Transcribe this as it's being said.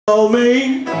know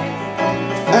me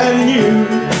and you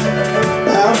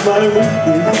have my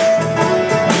weakness,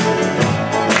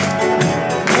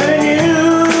 and you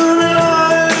that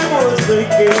I was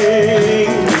thinking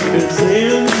could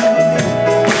sin.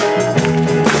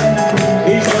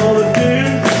 He's gonna do,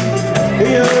 he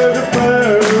heard a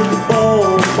prayer for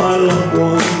my loved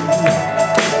one.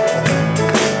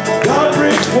 God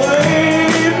reached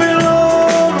way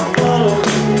below to follow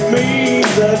me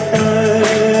that time.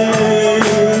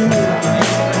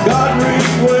 God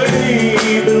reached way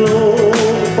below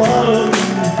the bottom,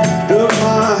 took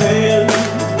my hand.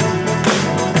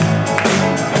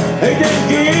 He didn't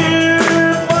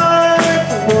give back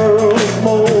the world's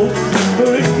most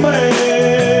foolish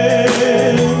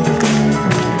man.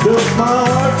 Took my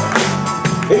heart,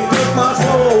 he took my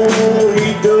soul, he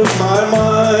took my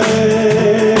mind.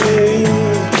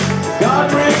 God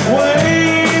reached way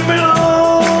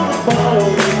below the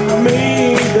bottom of me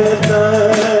that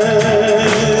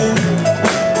time.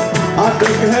 I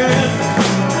took a hand,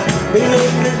 he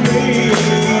looked at me,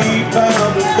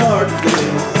 found the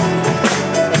darkness.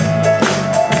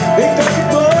 He took the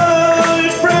blood,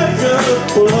 precious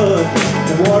blood,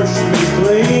 and washed me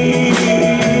clean.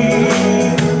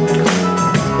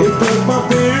 He took my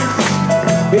fears,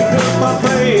 he took